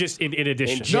somebody or just in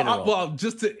addition?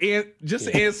 Just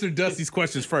to answer Dusty's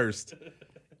questions first.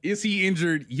 Is he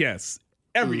injured? Yes.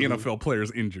 Every NFL player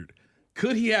is injured.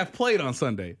 Could he have played on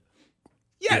Sunday?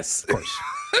 Yes, of course.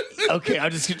 Okay, I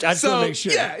just want to make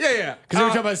sure. Yeah. Because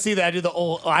every time I see that, I do the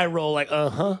old eye roll like,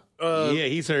 yeah,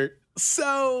 he's hurt.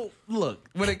 So, look,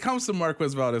 when it comes to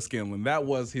Marquez Valdez-Scantling, that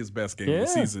was his best game of the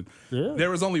season. Yeah. There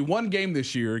was only one game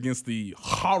this year against the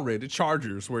horrid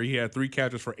Chargers where he had 3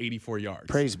 catches for 84 yards.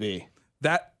 Praise be.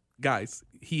 That, guys,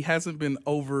 he hasn't been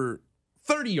over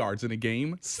 30 yards in a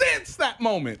game since that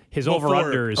moment. His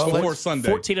over-under is before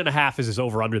Sunday. 14.5 is his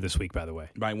over-under this week, by the way.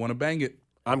 Might want to bang it.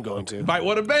 I'm going to. Might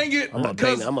want to bang it. I'm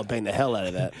gonna bang the hell out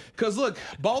of that. Because look,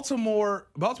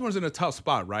 Baltimore's in a tough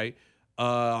spot, right?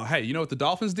 Hey, you know what the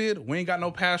Dolphins did? We ain't got no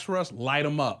pass rush. Light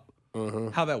them up.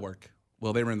 How'd that work?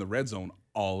 Well, they were in the red zone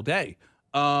all day.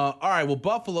 All right. Well,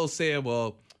 Buffalo said,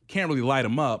 well, can't really light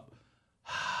them up.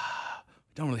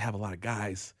 Don't really have a lot of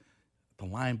guys at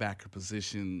the linebacker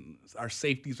position. Our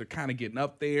safeties are kind of getting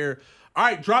up there. All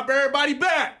right, drop everybody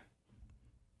back.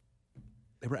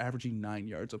 They were averaging 9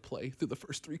 yards a play through the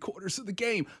first 3 quarters of the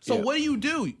game. So what do?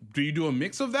 Do you do a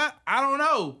mix of that? I don't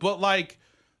know. But, like,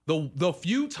 the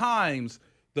few times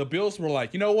the Bills were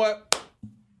like, you know what?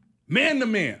 Man to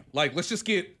man. Like, let's just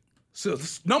get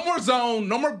no more zone,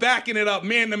 no more backing it up,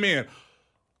 man to man.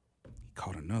 He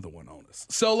caught another one on us.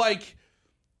 So, like,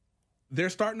 they're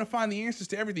starting to find the answers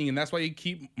to everything, and that's why you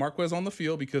keep Marquez on the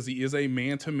field because he is a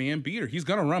man-to-man beater. He's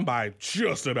going to run by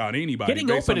just about anybody.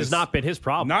 Getting open has not been his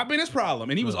problem. Not been his problem,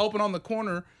 and he was open on the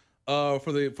corner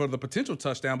for the potential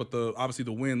touchdown, but obviously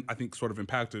the win, I think, sort of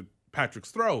impacted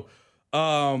Patrick's throw.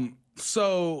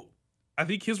 So I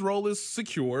think his role is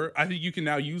secure. I think you can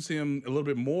now use him a little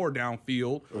bit more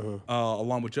downfield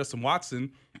along with Justin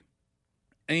Watson.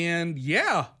 And,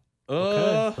 yeah.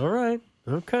 Okay. All right.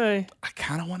 Okay. I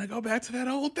kind of want to go back to that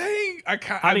old thing.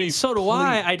 I mean, so do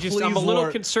I. I'm a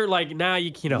little concerned. Like, now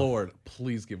you know. Lord,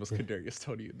 please give us Kadarius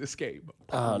Toney in this game.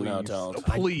 Please. Oh, no, don't.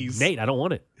 Please. Nate, I don't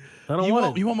want it.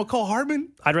 Want it. You want McCole Hardman?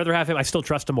 I'd rather have him. I still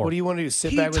trust him more. What do you want to do?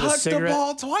 Sit back with a cigarette? He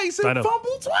touched the ball twice and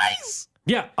fumbled twice.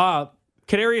 Yeah.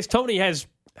 Kadarius Toney has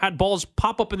had balls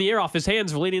pop up in the air off his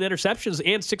hands for leading interceptions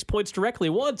and 6 points directly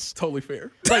once. Totally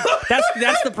fair. Like,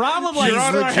 that's the problem. Like, Your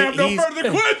Honor, I have no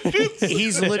further questions.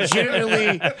 He's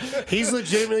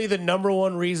legitimately the number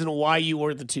one reason why you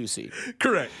were the 2 seed.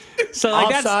 Correct. So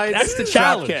like, that's the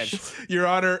challenge. Your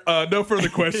Honor, no further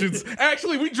questions.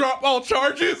 Actually, we drop all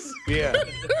charges. Yeah.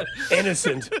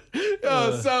 Innocent.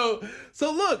 So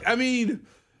look, I mean,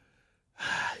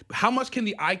 how much can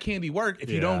the eye candy work if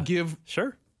you don't give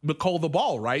McCole the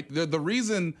ball, right? The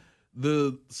reason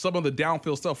some of the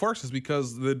downfield stuff works is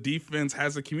because the defense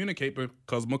has to communicate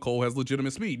because McCole has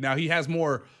legitimate speed. Now, he has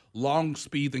more long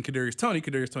speed than Kadarius Toney.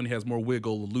 Kadarius Toney has more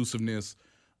wiggle, elusiveness.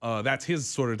 That's his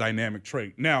sort of dynamic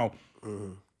trait. Now,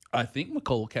 I think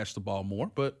McCole will catch the ball more,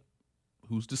 but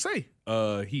who's to say?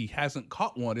 He hasn't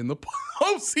caught one in the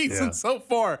postseason so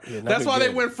far. Yeah, that's why they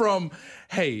went from,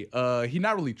 hey, he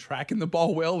not really tracking the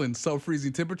ball well in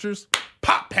sub-freezing temperatures.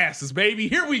 Pop passes, baby.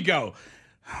 Here we go.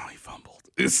 Oh, he fumbled.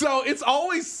 So it's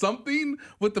always something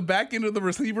with the back end of the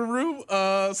receiver room.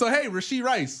 So, hey, Rashee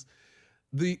Rice.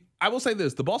 I will say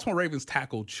this. The Baltimore Ravens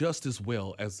tackle just as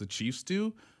well as the Chiefs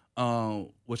do,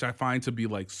 which I find to be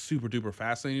like super duper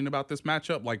fascinating about this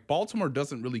matchup. Like, Baltimore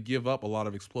doesn't really give up a lot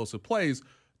of explosive plays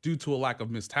due to a lack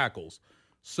of missed tackles.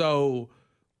 So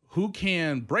who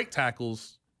can break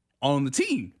tackles on the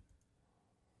team?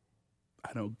 I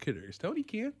know Kadarius Toney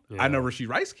can. Yeah. I know Rashee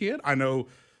Rice can. I know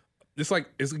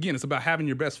it's about having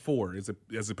your best 4. Is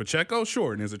it Pacheco?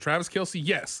 Sure. And is it Travis Kelce?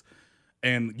 Yes.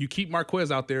 And you keep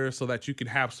Marquez out there so that you can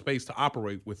have space to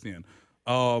operate within.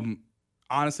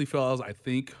 Honestly, fellas, I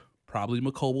think probably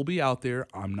McCole will be out there.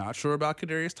 I'm not sure about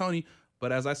Kadarius Toney.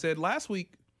 But as I said last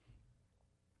week,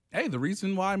 hey, the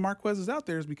reason why Marquez is out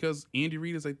there is because Andy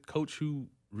Reid is a coach who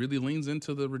really leans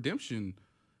into the redemption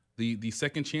the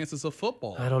second chances of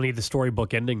football. I don't need the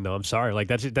storybook ending, though. I'm sorry. Like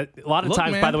that. A lot of Look,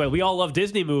 times, man. by the way, we all love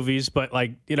Disney movies, but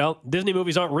Disney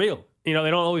movies aren't real. They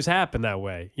don't always happen that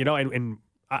way. And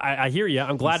I hear you.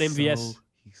 I'm glad MVS.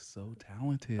 He's so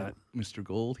talented, Mr.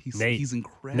 Gold. He's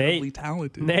incredibly Nate,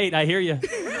 talented. Nate, I hear you.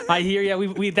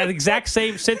 We that exact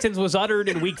same sentence was uttered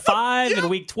in week 5, in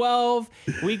week 12,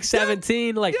 week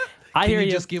 17. I hear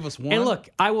you. Just give us one. And look,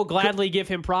 I will gladly give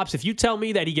him props. If you tell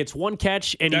me that he gets one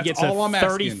catch and he gets a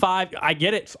 35, I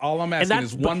get it. That's all I'm asking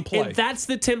is one play. And that's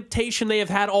the temptation they have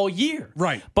had all year.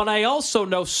 Right. But I also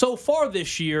know so far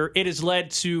this year, it has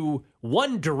led to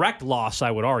one direct loss, I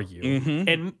would argue. Mm-hmm.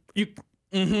 And you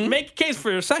make a case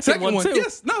for your second one, too.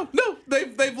 Yes. No.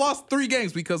 They've lost 3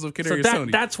 games because of Kadarius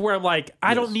Toney. That's where I'm like,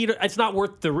 I don't need it. It's not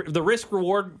worth the risk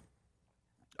reward.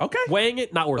 Okay. Weighing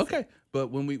it, not worth it. Okay. But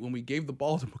when we gave the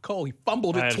ball to McCall, he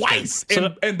fumbled it twice.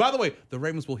 So and by the way, the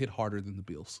Ravens will hit harder than the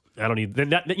Bills. I don't need.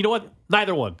 You know what?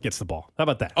 Neither one gets the ball. How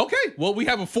about that? Okay. Well, we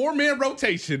have a 4-man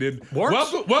rotation, and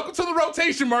welcome to the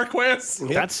rotation, Marquez.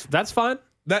 That's fine.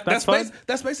 That's fine.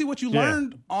 That's basically what you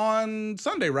learned on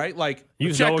Sunday, right? Like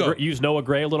use Noah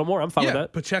Gray a little more. I'm fine with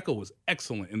that. Pacheco was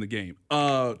excellent in the game.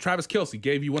 Travis Kelce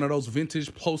gave you one of those vintage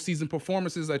postseason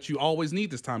performances that you always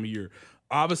need this time of year.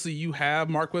 Obviously, you have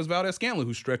Marquez Valdez-Scantling,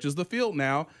 who stretches the field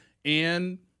now.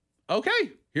 And,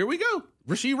 okay, here we go.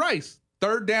 Rashee Rice,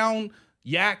 third down,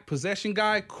 yak, possession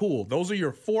guy. Cool. Those are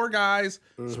your 4 guys.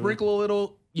 Sprinkle a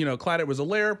little, Clyde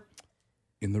Edwards-Helaire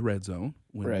in the red zone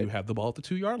when you have the ball at the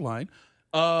 2-yard line.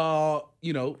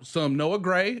 Some Noah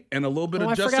Gray and a little bit of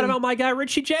I forgot about my guy,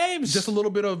 Richie James. Just a little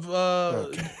bit of,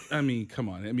 come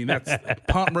on. That's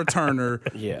punt returner.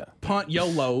 Yeah. Punt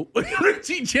YOLO.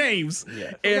 Richie James.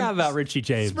 Yeah. Forgot about Richie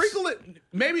James. Sprinkle it.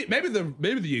 Maybe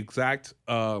the exact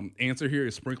answer here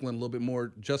is sprinkling a little bit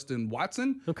more Justin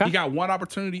Watson. Okay. He got one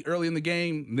opportunity early in the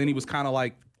game, and then he was kind of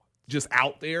like just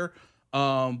out there.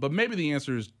 But maybe the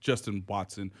answer is Justin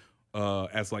Watson.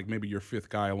 As like maybe your 5th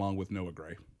guy along with Noah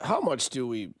Gray. How much do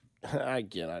we,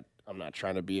 again, I'm not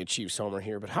trying to be a Chiefs homer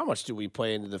here, but how much do we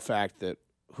play into the fact that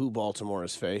who Baltimore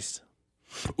has faced?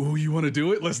 Ooh, you want to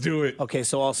do it? Let's do it. Okay,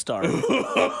 so I'll start.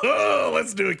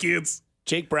 Let's do it, kids.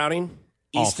 Jake Browning,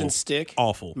 Easton Stick,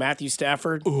 awful. Matthew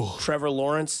Stafford, Trevor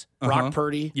Lawrence, Brock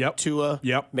Purdy, Tua,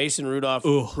 Mason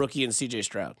Rudolph, rookie, and C.J.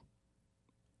 Stroud.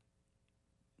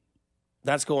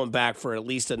 That's going back for at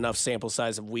least enough sample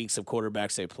size of weeks of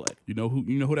quarterbacks they played. You know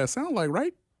who that sound like,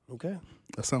 right? Okay.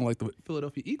 That sounded like the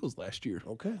Philadelphia Eagles last year.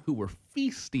 Okay. Who were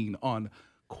feasting on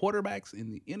quarterbacks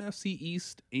in the NFC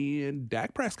East and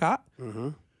Dak Prescott. Mm-hmm.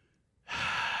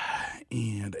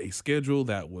 And a schedule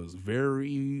that was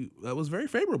very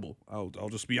favorable. I'll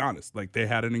just be honest. Like, they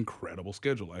had an incredible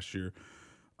schedule last year.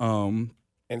 And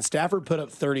Stafford put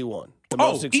up 31. The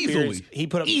most experienced.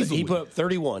 Easily. He put up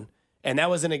 31. And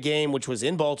that was in a game which was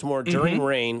in Baltimore during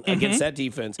rain against that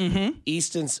defense.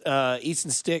 Easton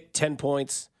Stick, 10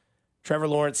 points. Trevor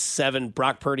Lawrence, 7.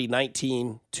 Brock Purdy,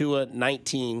 19. Tua,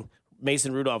 19.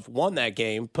 Mason Rudolph won that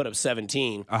game, put up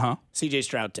 17. C.J.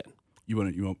 Stroud, 10. You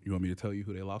want me to tell you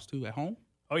who they lost to at home?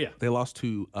 Oh, yeah. They lost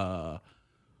to,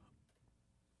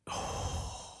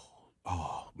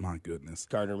 my goodness.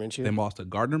 Gardner Minshew? They lost to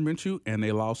Gardner Minshew, and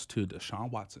they lost to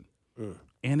Deshaun Watson.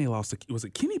 And they lost to, was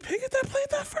it Kenny Pickett that played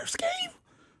that first game?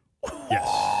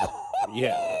 Yes.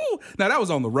 Yeah. Now, that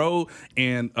was on the road,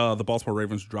 and the Baltimore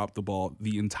Ravens dropped the ball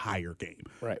the entire game.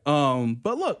 Right.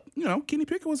 But look, Kenny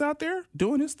Pickett was out there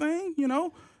doing his thing,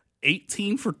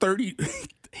 18 for 30,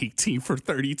 18 for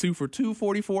 32 for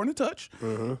 244 and a touch.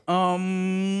 It's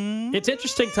an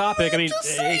interesting topic. I mean,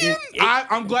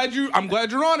 I'm glad you're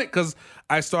on it, because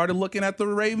I started looking at the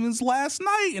Ravens last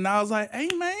night, and I was like, hey,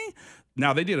 man.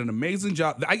 Now, they did an amazing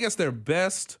job. I guess their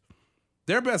best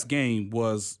game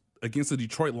was against the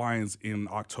Detroit Lions in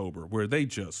October, where they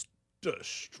just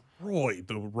destroyed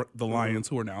the Lions,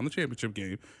 who are now in the championship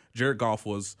game. Jared Goff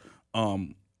was,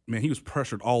 he was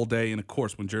pressured all day. And, of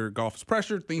course, when Jared Goff is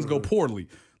pressured, things go poorly.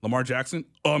 Lamar Jackson,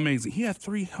 amazing. He had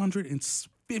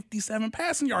 357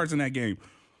 passing yards in that game.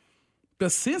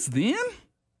 But since then,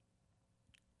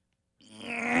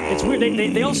 it's weird.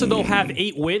 They also don't have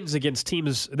 8 wins against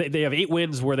teams. They have 8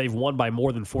 wins where they've won by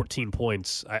more than 14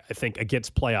 points, I think,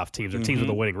 against playoff teams or teams with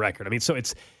a winning record. I mean, so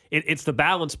it's the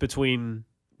balance between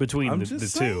between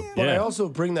the two. But I also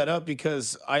bring that up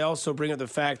because I also bring up the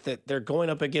fact that they're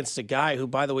going up against a guy who,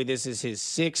 by the way, this is his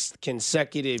 6th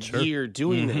consecutive year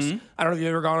doing this. I don't know if you've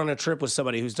ever gone on a trip with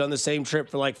somebody who's done the same trip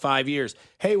for like 5 years.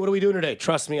 Hey, what are we doing today?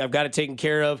 Trust me, I've got it taken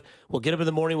care of. We'll get up in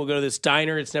the morning. We'll go to this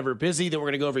diner. It's never busy. Then we're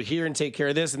going to go over here and take care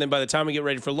of this. And then by the time we get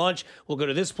ready for lunch, we'll go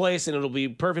to this place and it'll be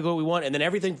perfect what we want. And then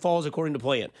everything falls according to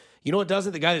plan. You know what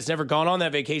doesn't? The guy that's never gone on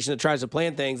that vacation that tries to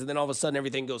plan things, and then all of a sudden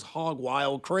everything goes hog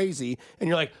wild crazy. And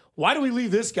you're like, why do we leave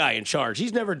this guy in charge?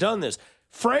 He's never done this.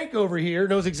 Frank over here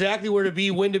knows exactly where to be,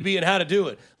 when to be, and how to do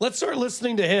it. Let's start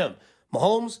listening to him.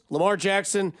 Mahomes, Lamar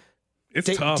Jackson,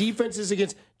 it's tough. Defenses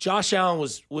against Josh Allen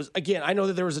was again, I know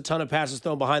that there was a ton of passes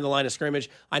thrown behind the line of scrimmage.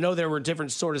 I know there were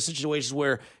different sort of situations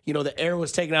where, the air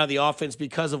was taken out of the offense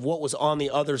because of what was on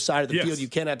the other side of the field. You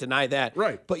cannot deny that.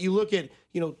 Right. But you look at,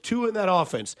 two in that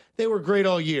offense. They were great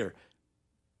all year.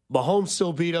 Mahomes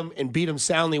still beat them and beat them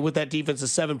soundly with that defense of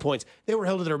 7 points. They were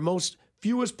held to their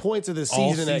fewest points of the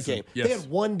season in that game. Yes. They had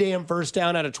one damn first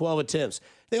down out of 12 attempts.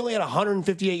 They only had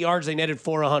 158 yards. They netted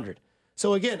 400.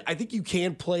 So, again, I think you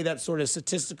can play that sort of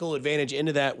statistical advantage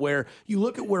into that where you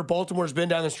look at where Baltimore's been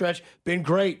down the stretch, been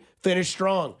great, finished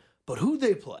strong. But who'd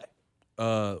they play?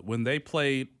 When they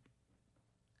played,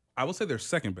 I would say their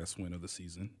second best win of the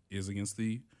season is against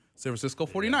the San Francisco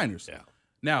 49ers. Yeah.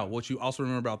 Now, what you also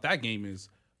remember about that game is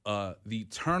the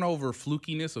turnover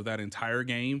flukiness of that entire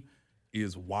game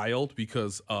is wild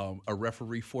because a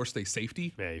referee forced a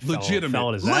safety. Yeah,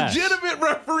 legitimate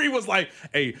referee was like,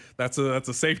 "Hey, that's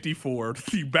a safety for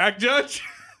the back judge."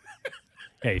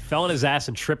 Hey, fell on his ass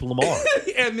and tripped Lamar.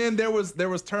 And then there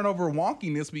was turnover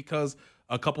wonkiness because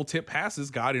a couple tip passes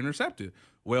got intercepted.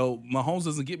 Well, Mahomes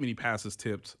doesn't get many passes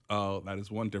tipped. That is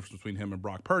one difference between him and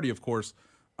Brock Purdy, of course.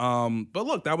 But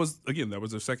look, that was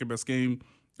their second best game,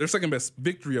 their second best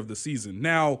victory of the season.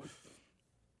 Now,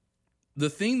 the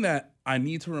thing that I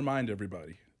need to remind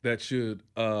everybody that should,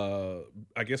 I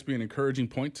guess, be an encouraging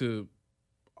point to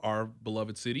our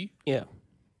beloved city. Yeah.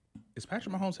 Is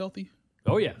Patrick Mahomes healthy?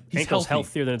 Oh, yeah. Ankle's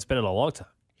healthier than it's been in a long time.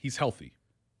 He's healthy.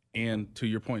 And to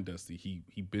your point, Dusty,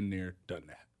 he been there, done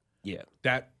that. Yeah.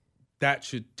 That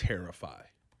should terrify.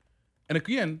 And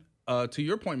again, to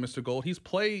your point, Mr. Gold, he's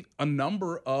played a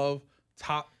number of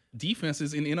top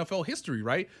defenses in NFL history,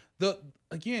 right?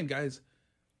 Again, guys,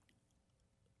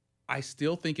 I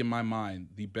still think in my mind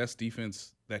the best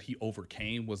defense that he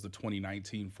overcame was the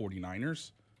 2019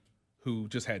 49ers, who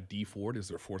just had D Ford as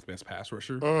their fourth best pass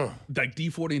rusher. Like D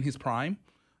Ford in his prime.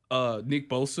 Nick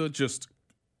Bosa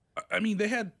they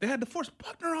had DeForest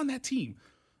Buckner on that team.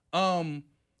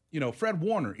 Fred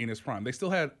Warner in his prime. They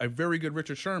still had a very good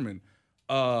Richard Sherman.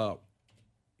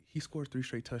 He scored 3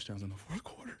 straight touchdowns in the fourth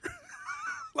quarter.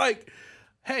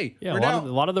 Hey, yeah, a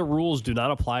lot of the rules do not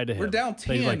apply to him. We're down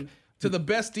 10 to the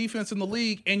best defense in the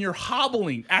league, and you're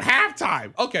hobbling at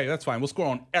halftime. Okay, that's fine. We'll score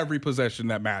on every possession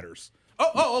that matters.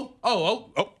 Oh.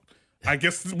 I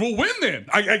guess we'll win then.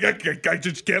 I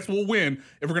just guess we'll win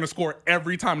if we're going to score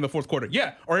every time in the fourth quarter.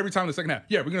 Yeah, or every time in the second half.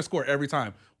 Yeah, we're going to score every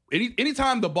time.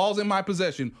 Anytime the ball's in my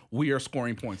possession, we are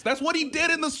scoring points. That's what he did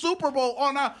in the Super Bowl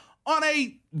on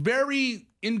a very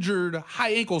injured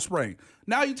high ankle sprain.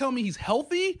 Now you tell me he's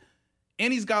healthy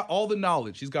and he's got all the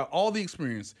knowledge. He's got all the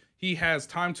experience. He has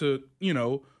time to,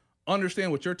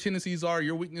 understand what your tendencies are,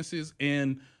 your weaknesses,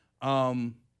 and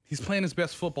he's playing his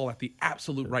best football at the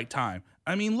absolute right time.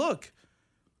 I mean, look,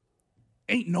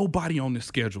 ain't nobody on this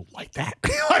schedule like that.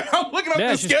 I'm looking up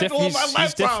the schedule on my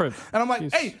laptop, and I'm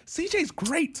like, hey, CJ's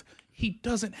great. He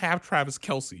doesn't have Travis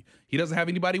Kelce. He doesn't have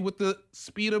anybody with the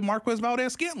speed of Marquez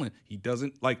Valdez-Scantling. He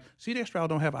doesn't, CJ Stroud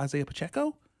don't have Isaiah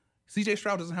Pacheco. CJ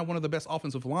Stroud doesn't have one of the best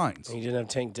offensive lines. And he didn't have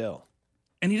Tank Dell.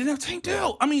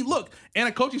 I mean, look, and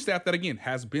a coaching staff that, again,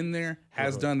 has been there,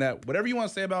 has done that. Whatever you want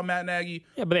to say about Matt Nagy,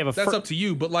 but they have that's up to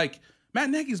you. But, Matt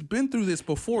Nagy's been through this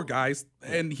before, guys,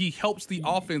 and he helps the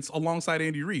offense alongside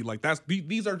Andy Reid.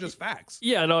 These are just facts.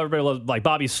 Yeah, I know everybody loves,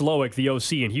 Bobby Slowick, the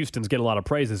OC in Houston's getting a lot of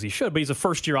praise as he should, but he's a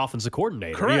first-year offensive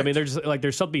coordinator. Correct. I mean, there's something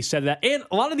to be said to that. And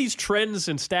a lot of these trends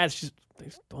and stats they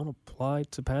just don't apply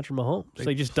to Patrick Mahomes.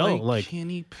 They just don't.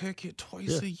 Kenny Pickett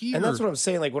twice a year. And that's what I'm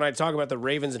saying. When I talk about the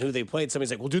Ravens and who they played,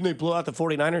 somebody's like, well, didn't they blow out the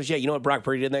 49ers? Yeah, you know what Brock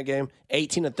Purdy did in that game?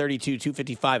 18 of 32,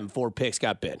 255, and 4 picks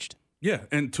got benched. Yeah,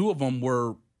 and 2 of them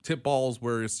were tip balls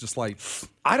where it's just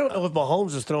I don't know if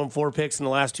Mahomes has thrown 4 picks in the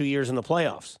last 2 years in the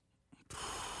playoffs.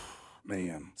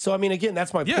 Man. So, I mean, again,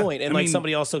 that's my point. And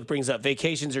somebody also brings up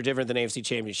vacations are different than AFC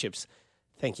championships.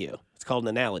 Thank you. It's called an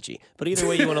analogy. But either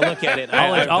way you want to look at it,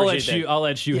 I'll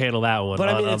let you handle that one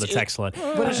on the text line.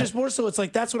 But it's just more so, it's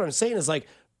that's what I'm saying is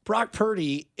Brock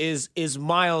Purdy is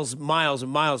miles, and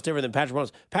miles different than Patrick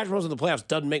Mahomes. Patrick Mahomes in the playoffs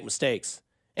doesn't make mistakes.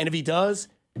 And if he does,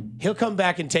 he'll come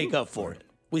back and take up for it.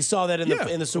 We saw that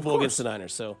in the Super Bowl against the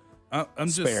Niners. So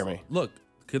spare me. Look,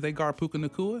 could they guard Puka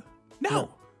Nacua?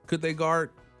 No. Could they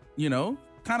guard, kind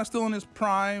of still in his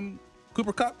prime,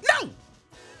 Cooper Kupp? No.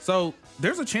 So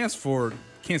there's a chance for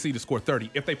Kansas City to score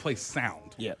 30 if they play sound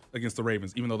against the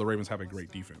Ravens, even though the Ravens have a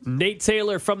great defense. Nate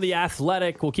Taylor from The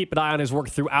Athletic. We'll keep an eye on his work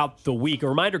throughout the week. A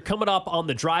reminder, coming up on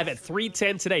The Drive at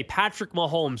 3:10 today, Patrick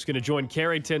Mahomes going to join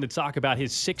Carrington to talk about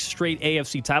his 6th straight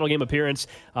AFC title game appearance.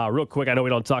 Real quick, I know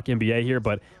we don't talk NBA here,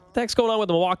 but what the heck's going on with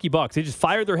the Milwaukee Bucks? They just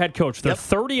fired their head coach. They're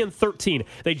 30-13.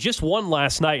 They just won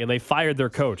last night, and they fired their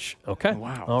coach. Okay.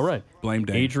 Wow. All right. Blame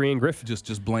Dame. Adrian Griffin.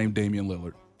 Just blame Damian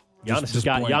Lillard. Giannis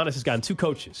has gotten 2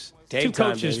 coaches. Dame 2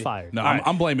 coaches fired. No,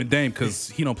 I'm blaming Dame because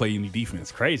he don't play any defense.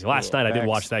 It's crazy. Last night I did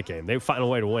watch that game. They were finding a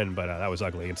way to win, but that was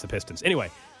ugly against the Pistons.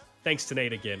 Anyway, thanks to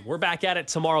Nate again. We're back at it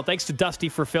tomorrow. Thanks to Dusty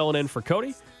for filling in for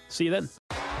Cody. See you then.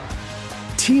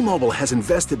 T-Mobile has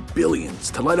invested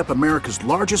billions to light up America's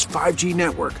largest 5G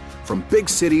network, from big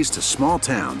cities to small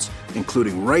towns,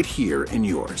 including right here in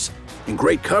yours. And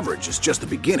great coverage is just the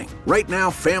beginning. Right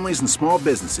now, families and small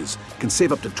businesses can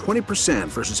save up to 20%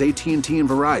 versus AT&T and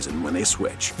Verizon when they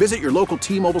switch. Visit your local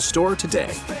T-Mobile store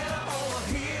today.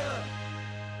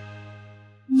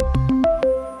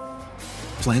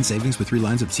 Plan savings with 3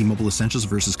 lines of T-Mobile Essentials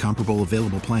versus comparable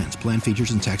available plans. Plan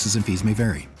features and taxes and fees may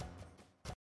vary.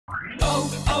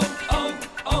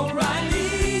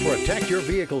 Protect your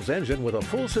vehicle's engine with a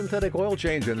full synthetic oil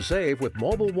change and save with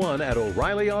Mobile One at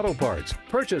O'Reilly Auto Parts.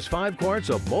 Purchase 5 quarts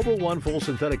of Mobile One full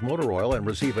synthetic motor oil and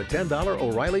receive a $10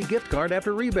 O'Reilly gift card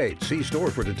after rebate. See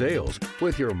store for details.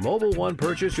 With your Mobile One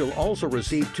purchase, you'll also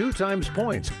receive 2 times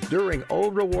points during O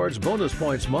Rewards Bonus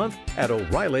Points Month at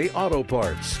O'Reilly Auto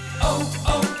Parts.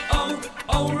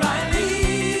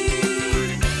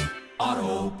 O'Reilly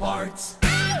Auto Parts.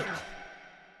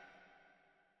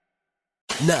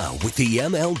 Now, with the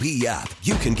MLB app,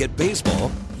 you can get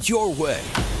baseball your way.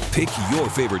 Pick your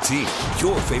favorite team,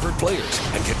 your favorite players,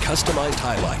 and get customized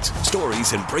highlights,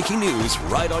 stories, and breaking news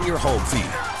right on your home feed.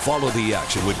 Follow the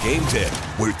action with Game Day,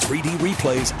 where 3D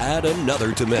replays add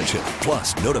another dimension.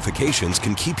 Plus, notifications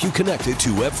can keep you connected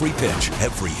to every pitch,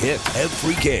 every hit,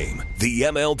 every game. The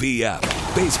MLB app.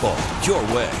 Baseball your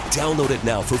way. Download it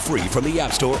now for free from the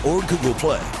App Store or Google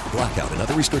Play. Blackout and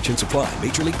other restrictions apply.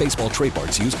 Major League Baseball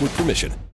trademarks used with permission.